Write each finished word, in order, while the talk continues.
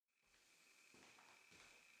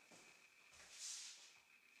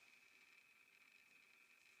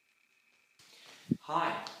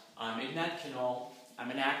Hi, I'm Ignat Kinol.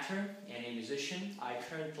 I'm an actor and a musician. I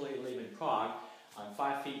currently live in Prague. I'm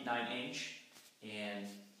 5 feet 9 inches, and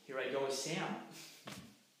here I go with Sam.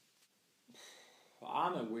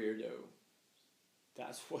 I'm a weirdo.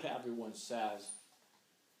 That's what everyone says.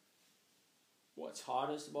 What's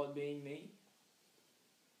hardest about being me?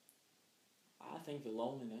 I think the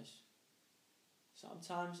loneliness.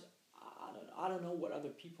 Sometimes I don't know what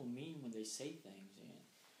other people mean when they say things, and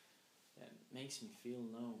that makes me feel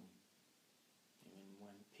alone. And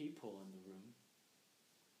when people in the room,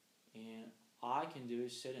 and all I can do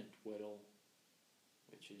is sit and twiddle,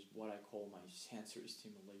 which is what I call my sensory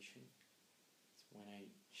stimulation. It's when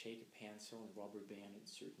I shake a pencil and rubber band at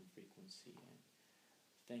a certain frequency and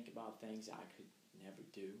think about things I could never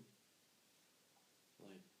do,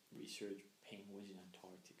 like research penguins in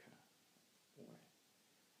Antarctica, or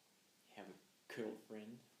have a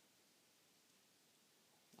girlfriend.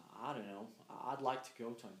 I don't know. I'd like to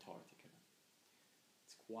go to Antarctica.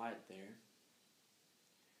 It's quiet there.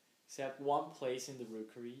 Except one place in the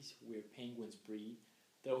rookeries where penguins breed.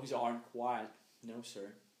 Those aren't quiet. No,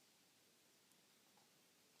 sir.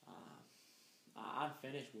 I'm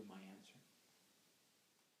finished with my answer.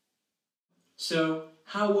 So,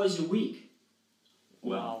 how was your week?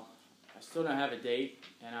 Well, I still don't have a date,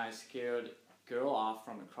 and I scared a girl off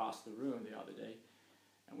from across the room the other day.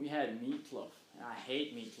 And we had meatloaf, and I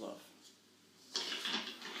hate meatloaf.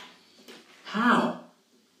 How?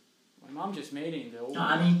 My mom just made it in the oven. No,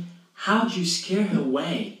 I mean, how'd you scare her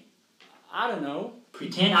away? I don't know.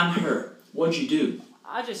 Pretend I'm her. What'd you do?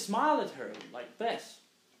 I just smiled at her, like this.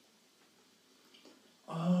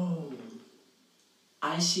 Oh,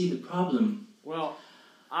 I see the problem. Well,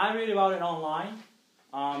 I read about it online.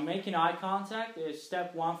 Making eye contact is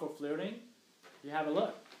step 1 for flirting. You have a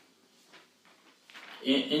look.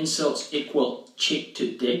 Insults equal chick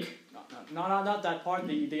to dick? No, not that part,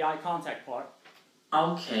 the eye contact part.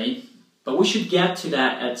 Okay, but we should get to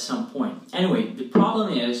that at some point. Anyway, the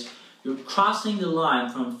problem is you're crossing the line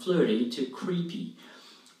from flirty to creepy.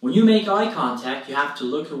 When you make eye contact, you have to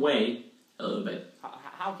look away a little bit.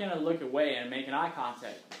 How can I look away and make an eye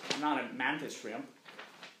contact? I'm not a mantis shrimp.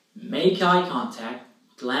 Make eye contact,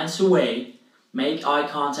 glance away, make eye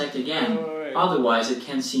contact again. Wait. Otherwise, it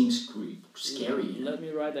can seem scary. Let me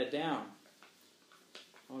write that down.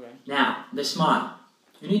 Okay. Now, the smile.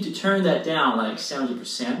 You need to turn that down like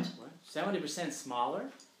 70%. What? 70%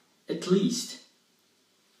 smaller? At least.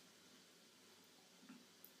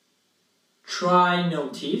 Try no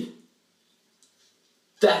teeth.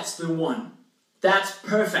 That's the one. That's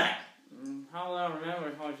perfect. How will I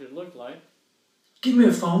remember how it should look like? Give me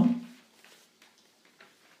a phone.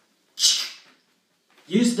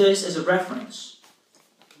 Use this as a reference.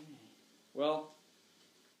 Well,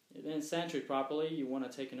 it didn't center it properly. You want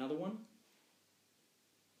to take another one?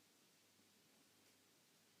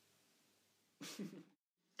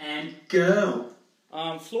 And go.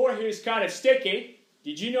 Floor here is kind of sticky.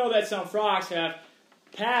 Did you know that some frogs have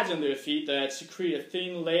pads on their feet that secrete a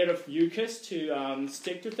thin layer of mucus to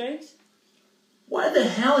stick to things? Why the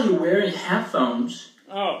hell are you wearing headphones?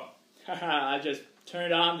 Oh, I just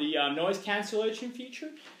turned on the noise cancellation feature.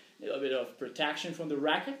 A little bit of protection from the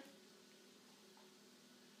racket.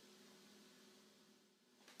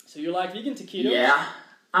 So you like vegan taquitos? Yeah,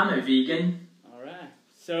 I'm a vegan. Alright.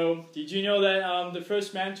 So, did you know that the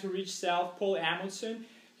first man to reach South Pole, Amundsen,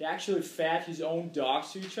 he actually fed his own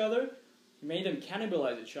dogs to each other? He made them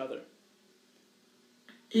cannibalize each other.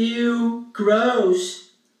 Ew,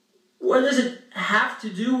 gross. What does it have to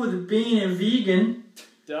do with being a vegan?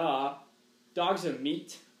 Duh. Dogs are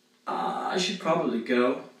meat. I should probably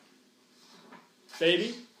go.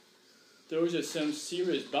 Baby, those are some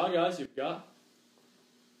serious bug eyes you've got.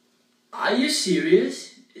 Are you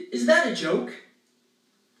serious? Is that a joke?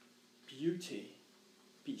 Beauty.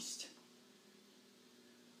 Beast.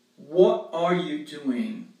 What are you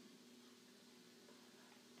doing?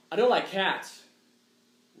 I don't like cats.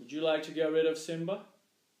 Would you like to get rid of Simba?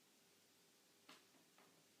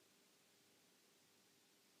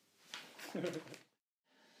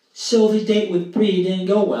 So the date with Bree didn't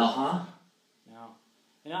go well, huh? No.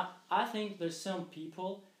 And I think there's some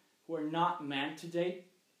people who are not meant to date,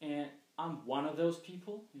 and I'm one of those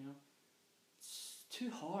people, you know. It's too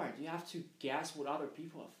hard. You have to guess what other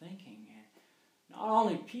people are thinking. And not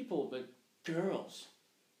only people, but girls.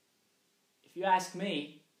 If you ask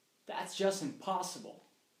me, that's just impossible.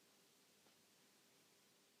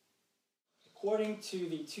 According to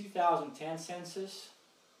the 2010 census,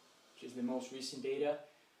 which is the most recent data,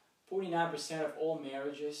 49% of all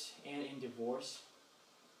marriages end in divorce.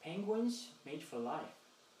 Penguins made for life.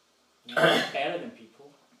 You know, better than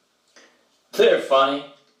people. They're funny.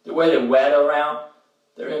 The way they waddle around.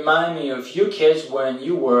 They remind me of you kids when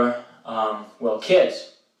you were, well,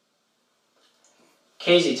 kids.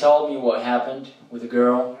 Casey told me what happened with the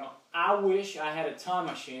girl. You know, I wish I had a time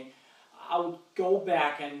machine. I would go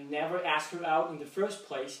back and never ask her out in the first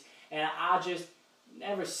place, and I'll just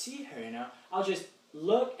never see her, you know. I'll just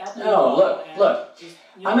look at the wall. Look. Just,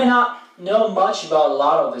 you know, I may not know much about a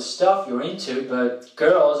lot of the stuff you're into, but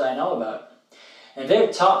girls I know about. And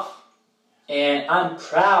they're tough. And I'm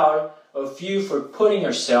proud of you for putting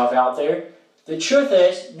yourself out there. The truth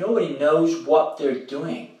is, nobody knows what they're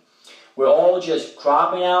doing. We're all just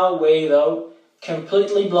cropping our way though,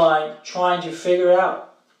 completely blind, trying to figure it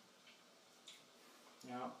out.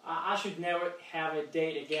 You know, I should never have a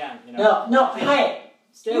date again, you know. No, hey,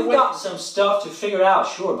 you've got some stuff to figure out,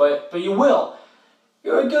 sure, but you will.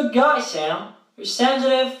 You're a good guy, Sam. You're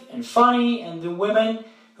sensitive and funny, and the woman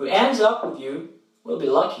who ends up with you will be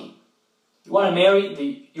lucky. You want to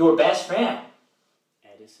marry your best friend.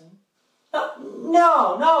 Edison?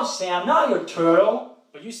 No, Sam, not your turtle.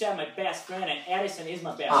 But you said my best friend, and Edison is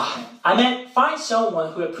my best friend. I meant find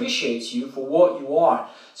someone who appreciates you for what you are.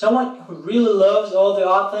 Someone who really loves all the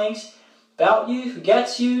odd things about you, who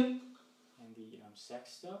gets you. And the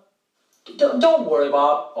sex stuff? Don't worry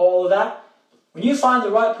about all of that. When you find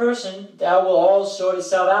the right person, that will all sort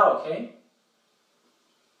itself out, okay?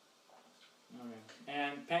 Okay.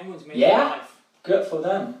 And penguins make life. Good for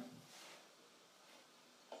them.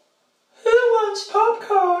 Who wants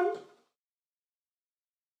popcorn?